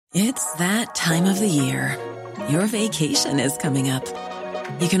It's that time of the year. Your vacation is coming up.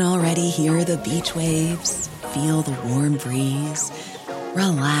 You can already hear the beach waves, feel the warm breeze,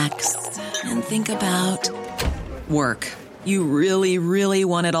 relax, and think about work. You really, really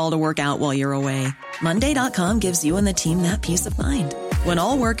want it all to work out while you're away. Monday.com gives you and the team that peace of mind. When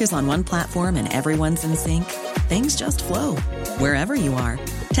all work is on one platform and everyone's in sync, things just flow. Wherever you are,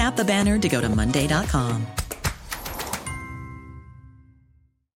 tap the banner to go to Monday.com.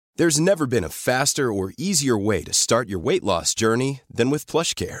 There's never been a faster or easier way to start your weight loss journey than with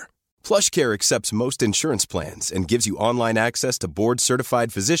PlushCare. PlushCare accepts most insurance plans and gives you online access to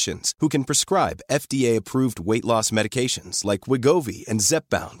board-certified physicians who can prescribe FDA-approved weight loss medications like Wegovy and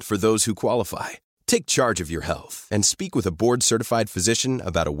Zepbound for those who qualify. Take charge of your health and speak with a board-certified physician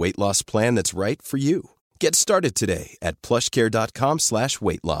about a weight loss plan that's right for you. Get started today at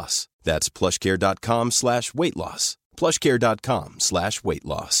plushcare.com/weight loss. That's plushcare.com/weight loss. plushcare.com/weight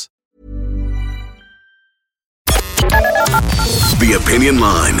loss. The Opinion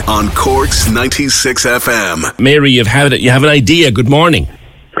Line on Cork's 96 FM. Mary, you have an idea. Good morning.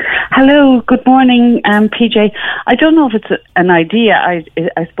 Hello, good morning, PJ. I don't know if it's an idea. I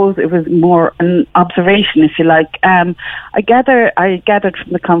suppose it was more an observation, if you like. I gathered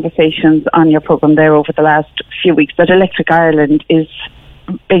from the conversations on your programme there over the last few weeks that Electric Ireland is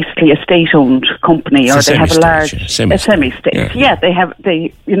basically a state-owned company, or they have a semi-state. Yeah, they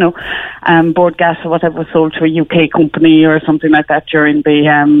Board Gas or whatever was sold to a UK company or something like that during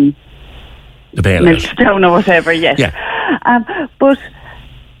the meltdown or whatever. Yes, yeah. But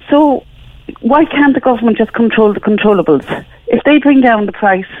so why can't the government just control the controllables? If they bring down the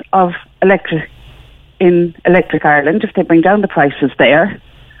price of electric in Electric Ireland, if they bring down the prices there,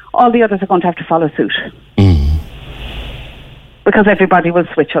 all the others are going to have to follow suit. Because everybody will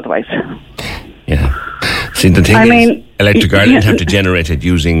switch otherwise. Yeah. See, the thing is, Electric Ireland have to generate it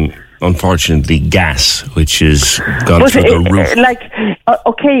using, unfortunately, gas, which is gone through the roof. But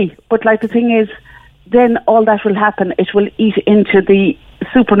the thing is, then all that will happen, it will eat into the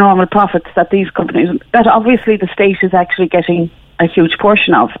supernormal profits that these companies, that obviously the state is actually getting a huge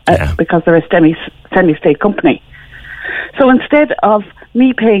portion of, because they're a semi-state company. So instead of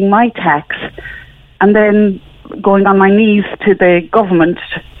me paying my tax and then going on my knees to the government,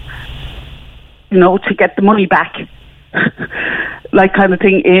 to get the money back, like kind of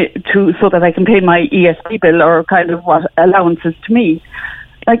thing, so that I can pay my ESB bill or kind of what allowances to me,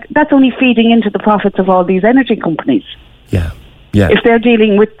 like that's only feeding into the profits of all these energy companies. Yeah. If they're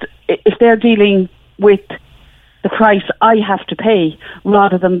dealing with the price I have to pay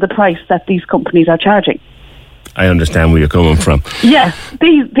rather than the price that these companies are charging. I understand where you're coming from. Yeah,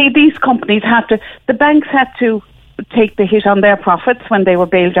 these companies the banks had to take the hit on their profits when they were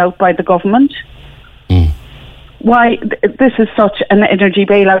bailed out by the government. Why this is such an energy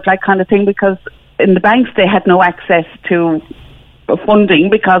bailout like kind of thing? Because in the banks they had no access to funding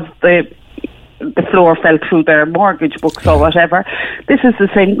because the floor fell through their mortgage books or whatever. This is the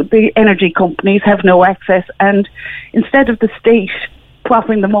same. The energy companies have no access, and instead of the state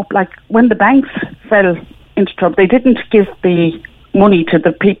propping them up, like when the banks fell into trouble, they didn't give the money to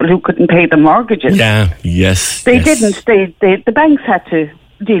the people who couldn't pay the mortgages. They didn't. The banks had to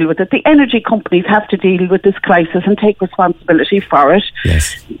deal with it. The energy companies have to deal with this crisis and take responsibility for it.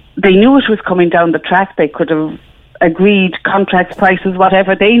 Yes. They knew it was coming down the track. They could have agreed contracts, prices,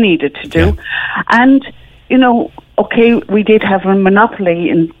 whatever they needed to do. Yeah. And, we did have a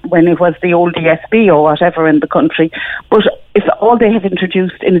monopoly when it was the old ESB or whatever in the country. But if all they have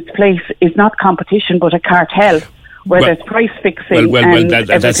introduced in its place is not competition but a cartel, where there's price fixing and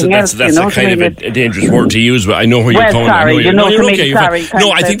everything else. That's a kind of a dangerous word to use, but I know where you're going. Sorry, you're okay. No,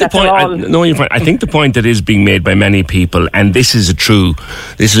 I think the point. You're fine. I think the point that is being made by many people, and this is a truth,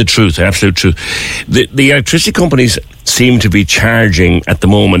 absolute truth. The electricity companies seem to be charging at the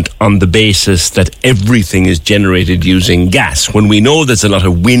moment on the basis that everything is generated using gas, when we know there's a lot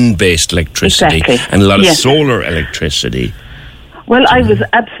of wind-based electricity and a lot of solar electricity. Well, I was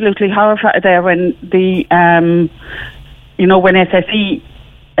absolutely horrified there when when SSE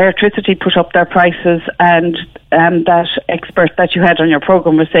Electricity put up their prices, and that expert that you had on your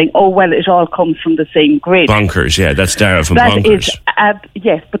programme was saying, "Oh well, it all comes from the same grid." Bonkers, yeah, that's Dara from Bonkers.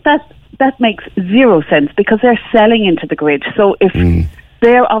 Yes, but that makes zero sense because they're selling into the grid. So if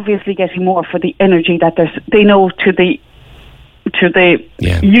they're obviously getting more for the energy that they know to the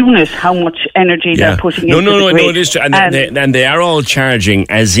unit how much energy they're putting into the grid. No, it is true. And they are all charging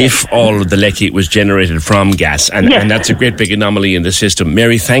as if all of the lecky was generated from gas. And that's a great big anomaly in the system.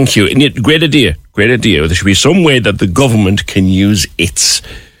 Mary, thank you. And great idea. There should be some way that the government can use its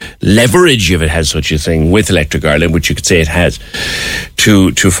leverage, if it has such a thing, with Electric Ireland, which you could say it has,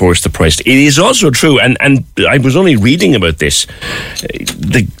 to force the price. It is also true, and I was only reading about this.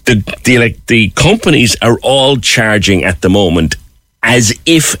 The companies are all charging at the moment as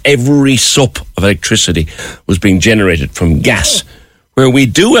if every sup of electricity was being generated from gas, where we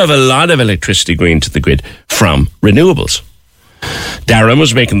do have a lot of electricity going to the grid from renewables. Darren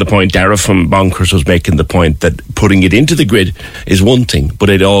was making the point, Darren from Bonkers was making the point that putting it into the grid is one thing,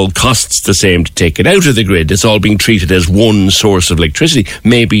 but it all costs the same to take it out of the grid. It's all being treated as one source of electricity.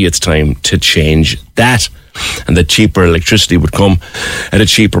 Maybe it's time to change that, and that cheaper electricity would come at a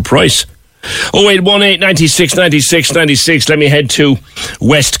cheaper price. 0818 96 96 96. Let me head to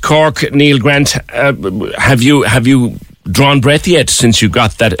West Cork. Neil Grant, have you drawn breath yet since you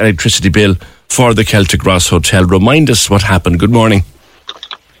got that electricity bill for the Celtic Ross Hotel? Remind us what happened. Good morning.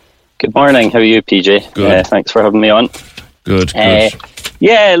 Good morning. How are you, PJ? Good. Thanks for having me on. Good.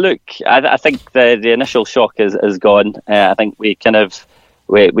 Yeah, look, I think the initial shock is gone. I think we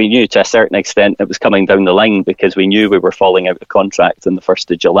knew to a certain extent it was coming down the line, because we knew we were falling out of contract on the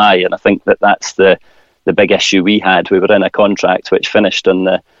 1st of July. And I think that's the big issue we had. We were in a contract which finished on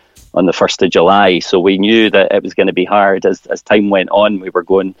the 1st of July. So we knew that it was going to be hard. As time went on,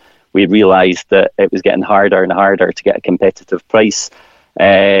 we realised that it was getting harder and harder to get a competitive price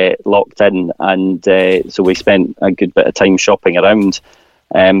locked in, and so we spent a good bit of time shopping around,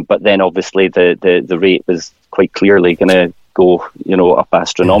 but then obviously the rate was quite clearly going to go up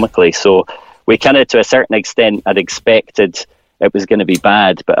astronomically. So we kind of, to a certain extent, had expected it was going to be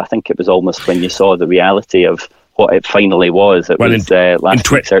bad, but I think it was almost when you saw the reality of what it finally was. Last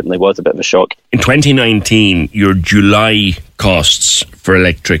week certainly was a bit of a shock. In 2019, your July costs for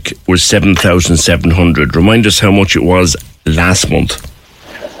electric was 7,700. Remind us how much it was last month.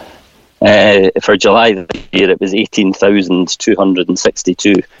 For July this year, it was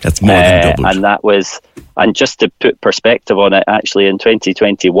 18,262. That's more than doubled. And just to put perspective on it, actually in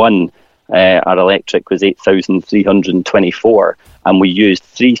 2021, our electric was 8,324, and we used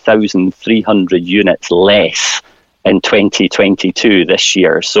 3,300 units less in 2022 this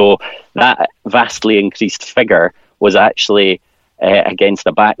year. So that vastly increased figure was actually against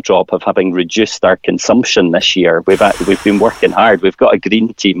the backdrop of having reduced our consumption this year. We've been working hard. We've got a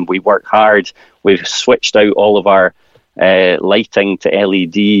green team. We work hard. We've switched out all of our lighting to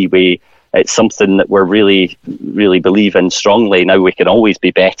LED. It's something that we're really, really believe in strongly. Now, we can always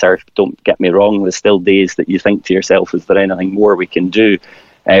be better. Don't get me wrong. There's still days that you think to yourself, is there anything more we can do?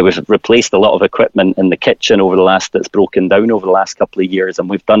 We've replaced a lot of equipment in the kitchen that's broken down over the last couple of years, and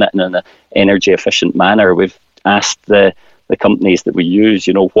we've done it in an energy efficient manner. We've asked the companies that we use,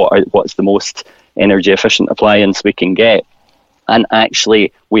 what's the most energy efficient appliance we can get. And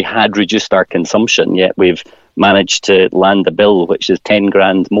actually, we had reduced our consumption, yet we've managed to land a bill which is 10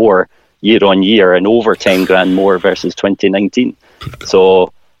 grand more year on year, and over 10 grand more versus 2019.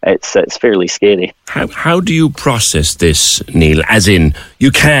 So it's fairly scary. How do you process this, Neil? As in,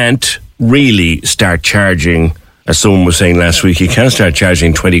 you can't really start charging, as someone was saying last week, you can't start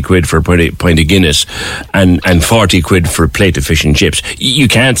charging 20 quid for a pint of Guinness and 40 quid for a plate of fish and chips. You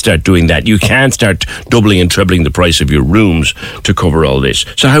can't start doing that. You can't start doubling and trebling the price of your rooms to cover all this.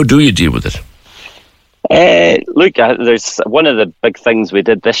 So how do you deal with it? Look, there's one of the big things we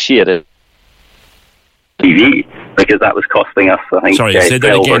did this year, TV, because that was costing us, I think... Sorry, say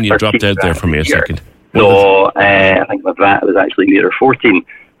that again, you dropped out there for me a second. So, I think with that, it was actually near 14.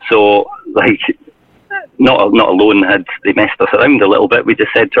 So, not alone had they messed us around a little bit, we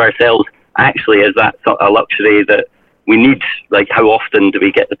just said to ourselves, actually, is that a luxury that we need? How often do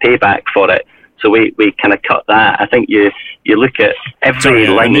we get the payback for it? So we kind of cut that. I think you look at every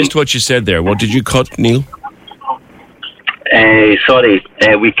line... I missed what you said there. What did you cut, Neil? We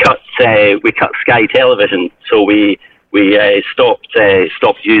cut Sky Television, so we stopped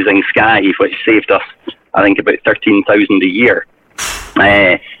using Sky, which saved us, I think, about 13,000 a year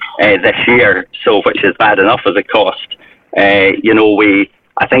this year. So, which is bad enough as a cost. I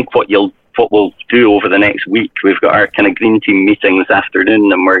think what we'll do over the next week, we've got our kind of green team meeting this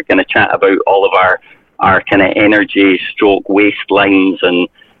afternoon, and we're going to chat about all of our kind of energy / waste lines and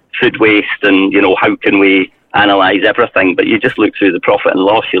food waste, and how can we analyse everything. But you just look through the profit and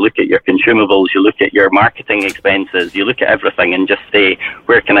loss, you look at your consumables, you look at your marketing expenses, you look at everything and just say,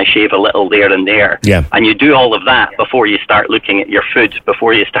 where can I shave a little there and there? Yeah. And you do all of that before you start looking at your food,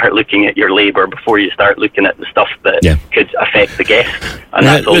 before you start looking at your labour, before you start looking at the stuff that could affect the guests. And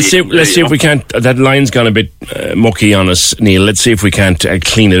that's all. Let's see if we can't, that line's gone a bit mucky on us, Neil. Let's see if we can't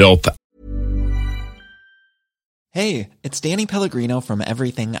clean it up. Hey, it's Danny Pellegrino from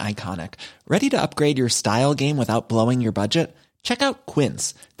Everything Iconic. Ready to upgrade your style game without blowing your budget? Check out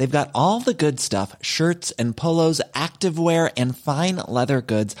Quince. They've got all the good stuff, shirts and polos, activewear, and fine leather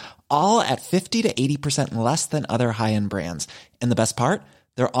goods, all at 50 to 80% less than other high-end brands. And the best part?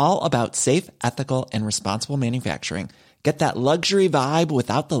 They're all about safe, ethical, and responsible manufacturing. Get that luxury vibe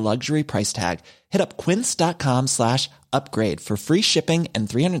without the luxury price tag. Hit up quince.com/upgrade for free shipping and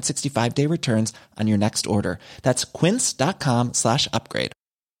 365-day returns on your next order. That's quince.com/upgrade.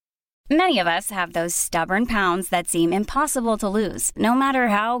 Many of us have those stubborn pounds that seem impossible to lose, no matter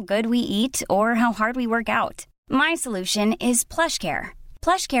how good we eat or how hard we work out. My solution is PlushCare.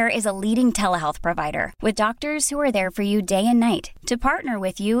 PlushCare is a leading telehealth provider with doctors who are there for you day and night to partner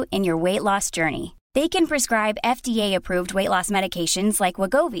with you in your weight loss journey. They can prescribe FDA-approved weight loss medications like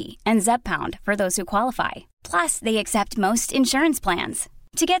Wegovy and Zepbound for those who qualify. Plus, they accept most insurance plans.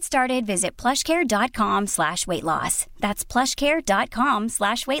 To get started, visit plushcare.com/weightloss. That's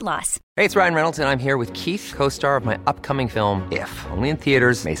plushcare.com/weightloss. Hey, it's Ryan Reynolds, and I'm here with Keith, co-star of my upcoming film, If, only in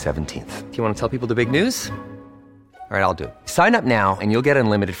theaters May 17th. Do you want to tell people the big news? All right, I'll do it. Sign up now and you'll get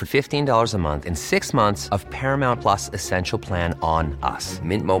unlimited for $15 a month and 6 months of Paramount Plus Essential Plan on us.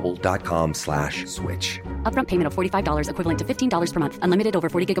 MintMobile.com/switch. Upfront payment of $45 equivalent to $15 per month. Unlimited over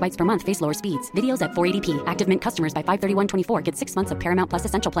 40 gigabytes per month. Face lower speeds. Videos at 480p. Active Mint customers by 531.24 get 6 months of Paramount Plus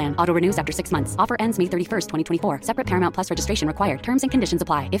Essential Plan. Auto renews after 6 months. Offer ends May 31st, 2024. Separate Paramount Plus registration required. Terms and conditions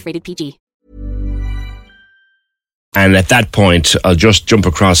apply if rated PG. And at that point, I'll just jump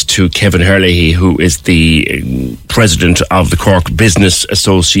across to Kevin Herlihy, who is the president of the Cork Business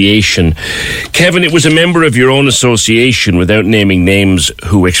Association. Kevin, it was a member of your own association, without naming names,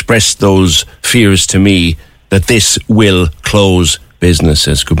 who expressed those fears to me that this will close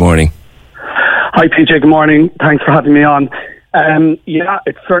businesses. Good morning. Hi, PJ. Good morning. Thanks for having me on.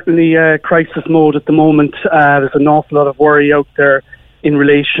 It's certainly crisis mode at the moment. There's an awful lot of worry out there in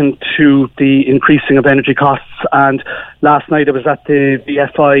relation to the increasing of energy costs. And last night I was at the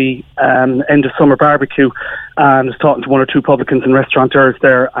VFI end of summer barbecue and was talking to one or two publicans and restaurateurs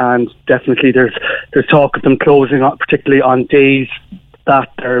there, and definitely there's talk of them closing up, particularly on days that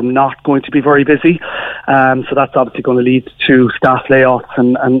they're not going to be very busy. So that's obviously going to lead to staff layoffs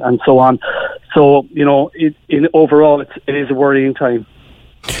and so on. So, overall it is a worrying time.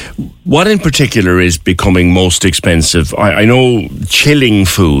 What in particular is becoming most expensive? I know chilling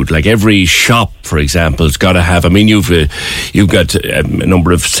food, like every shop, for example, has got to have. I mean, you've got a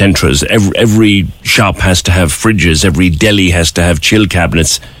number of Centras. Every shop has to have fridges. Every deli has to have chill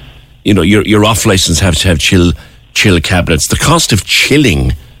cabinets. Your off license have to have chill cabinets. The cost of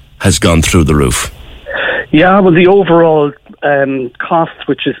chilling has gone through the roof. Yeah, well, the overall cost,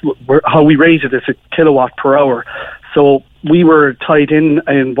 which is how we rate it, is a kilowatt per hour. So we were tied in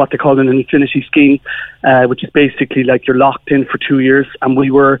what they call an infinity scheme, which is basically like you're locked in for 2 years, and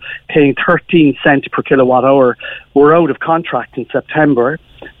we were paying 13 cents per kilowatt hour. We're out of contract in September,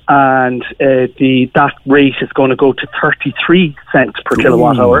 and that rate is going to go to 33 cents per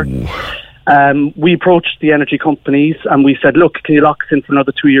kilowatt hour. We approached the energy companies and we said, look, can you lock us in for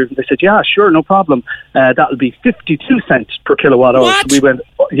another 2 years? And they said, yeah, sure, no problem. That'll be 52 cents per kilowatt hour. What? So we went,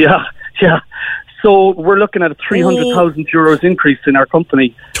 yeah. So we're looking at a 300,000 euros increase in our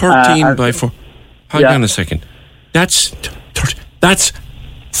company. 13 by 4. Hang on a second. That's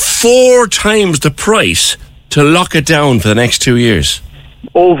 4 times the price to lock it down for the next 2 years.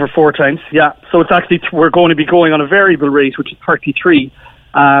 Over 4 times, yeah. So it's actually, we're going to be going on a variable rate, which is 33.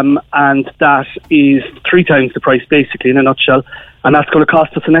 And that is 3 times the price, basically, in a nutshell. And that's going to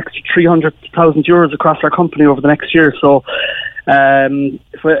cost us an extra 300,000 euros across our company over the next year. So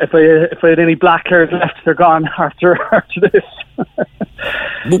if I had any black hairs left, they're gone after this.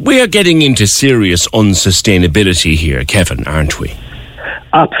 But we are getting into serious unsustainability here, Kevin, aren't we?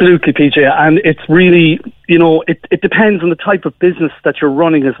 Absolutely, PJ. And it's really, it depends on the type of business that you're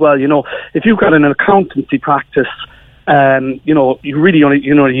running as well. If you've got an accountancy practice, you really only,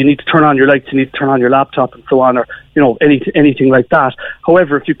 you need to turn on your lights, you need to turn on your laptop and so on, or, anything like that.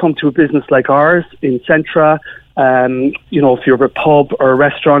 However, if you come to a business like ours in Centra, if you're a pub or a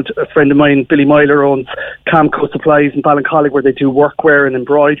restaurant, a friend of mine, Billy Myler, owns Camco Supplies in Ballincollig, where they do workwear and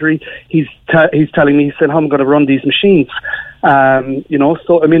embroidery. He's telling me, he said, how am I going to run these machines?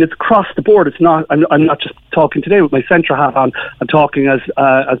 So I mean, it's across the board. It's not. I'm not just talking today with my Centra hat on. I'm talking as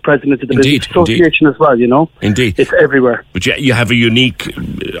president of the Business Association as well. Indeed, it's everywhere. But you have a unique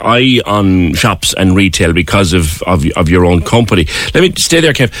eye on shops and retail because of your own company. Let me stay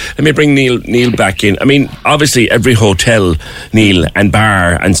there, Kev. Let me bring Neil back in. I mean, obviously, every hotel, Neil, and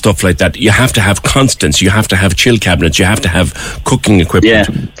bar and stuff like that, you have to have constants. You have to have chill cabinets. You have to have cooking equipment,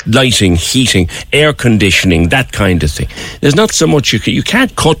 lighting, heating, air conditioning, that kind of thing. There's not so much you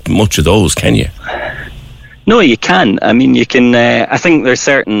can't cut much of those, can you? No, you can. I mean, you can. I think there's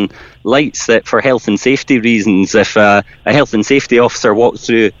certain lights that, for health and safety reasons, if a health and safety officer walked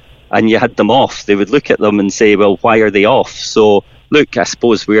through and you had them off, they would look at them and say, well, why are they off? So, look, I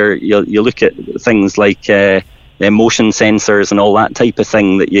suppose you look at things like motion sensors and all that type of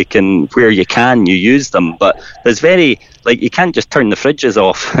thing that you can, where you can, you use them. But there's you can't just turn the fridges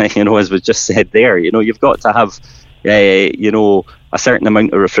off, as was just said there. You've got to have, a certain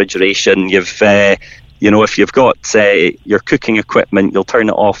amount of refrigeration. If you've got your cooking equipment, you'll turn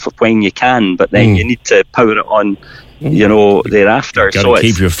it off when you can, but then you need to power it on, thereafter. You've got to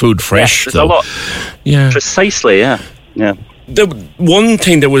keep your food fresh, though. A lot. Yeah. Precisely, yeah. The one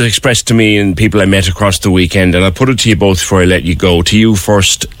thing that was expressed to me and people I met across the weekend, and I'll put it to you both before I let you go. To you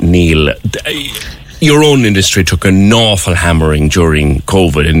first, Neil. Your own industry took an awful hammering during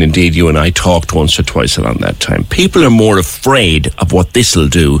COVID, and indeed you and I talked once or twice around that time. People are more afraid of what this will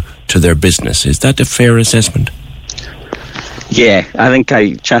do to their business. Is that a fair assessment? Yeah, I think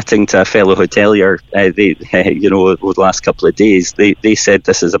chatting to a fellow hotelier, over the last couple of days, they said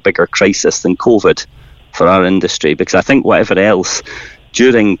this is a bigger crisis than COVID for our industry, because I think whatever else,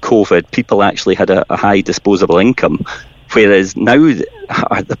 during COVID, people actually had a high disposable income, whereas now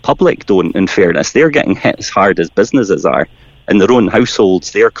the public don't, in fairness. They're getting hit as hard as businesses are. In their own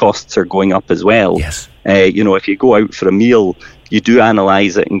households, their costs are going up as well. Yes. If you go out for a meal, you do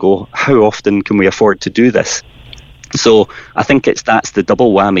analyse it and go, how often can we afford to do this? So I think that's the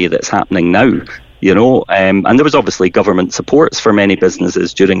double whammy that's happening now. And there was obviously government supports for many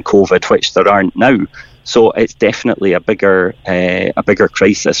businesses during COVID, which there aren't now. So it's definitely a bigger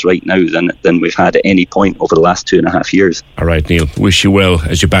crisis right now than we've had at any point over the last 2.5 years. All right, Neil. Wish you well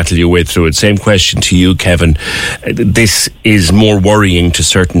as you battle your way through it. Same question to you, Kevin. This is more worrying to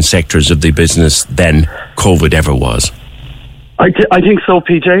certain sectors of the business than COVID ever was. I think so,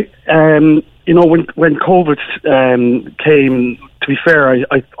 PJ. When COVID came, to be fair,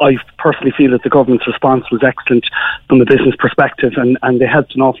 I personally feel that the government's response was excellent from the business perspective, and they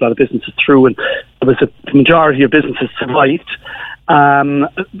helped an awful lot of businesses through, and the majority of businesses survived. And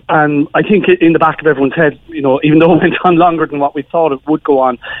I think in the back of everyone's head, even though it went on longer than what we thought it would go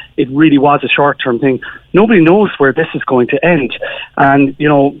on, it really was a short-term thing. Nobody knows where this is going to end. And,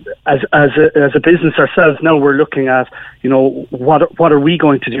 as a business ourselves, now we're looking at, what are we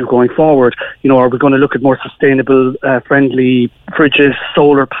going to do going forward? Are we going to look at more sustainable, friendly fridges,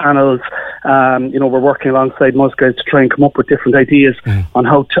 solar panels? We're working alongside Musgrave to try and come up with different ideas on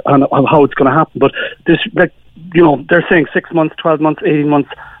how it's going to happen. But this, they're saying 6 months, 12 months, 18 months.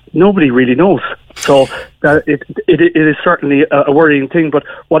 Nobody really knows. So it is certainly a worrying thing. But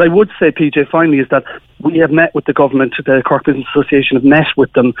what I would say, PJ, finally, is that we have met with the government. The Cork Business Association have met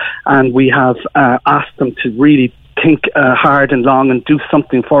with them, and we have asked them to really think hard and long and do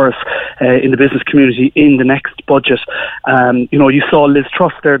something for us in the business community in the next budget. You saw Liz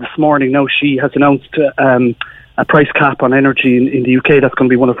Truss there this morning. Now she has announced a price cap on energy in the UK. That's going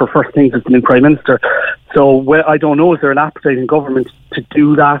to be one of her first things as the new Prime Minister. So I don't know, is there an appetite in government to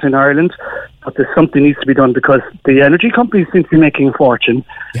do that in Ireland? But there's something needs to be done, because the energy companies seem to be making a fortune.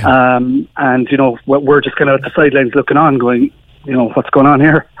 Yeah. And we're just kind of at the sidelines looking on going, what's going on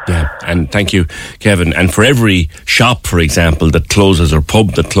here? Yeah, and thank you, Kevin. And for every shop, for example, that closes, or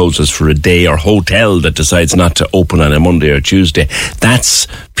pub that closes for a day, or hotel that decides not to open on a Monday or Tuesday, that's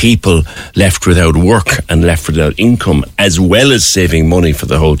people left without work and left without income, as well as saving money for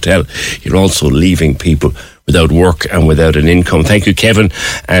the hotel. You're also leaving people without work and without an income. Thank you, Kevin,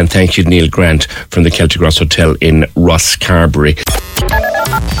 and thank you, Neil Grant from the Celtic Ross Hotel in Rosscarbery.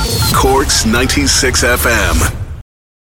 Cork's 96 FM.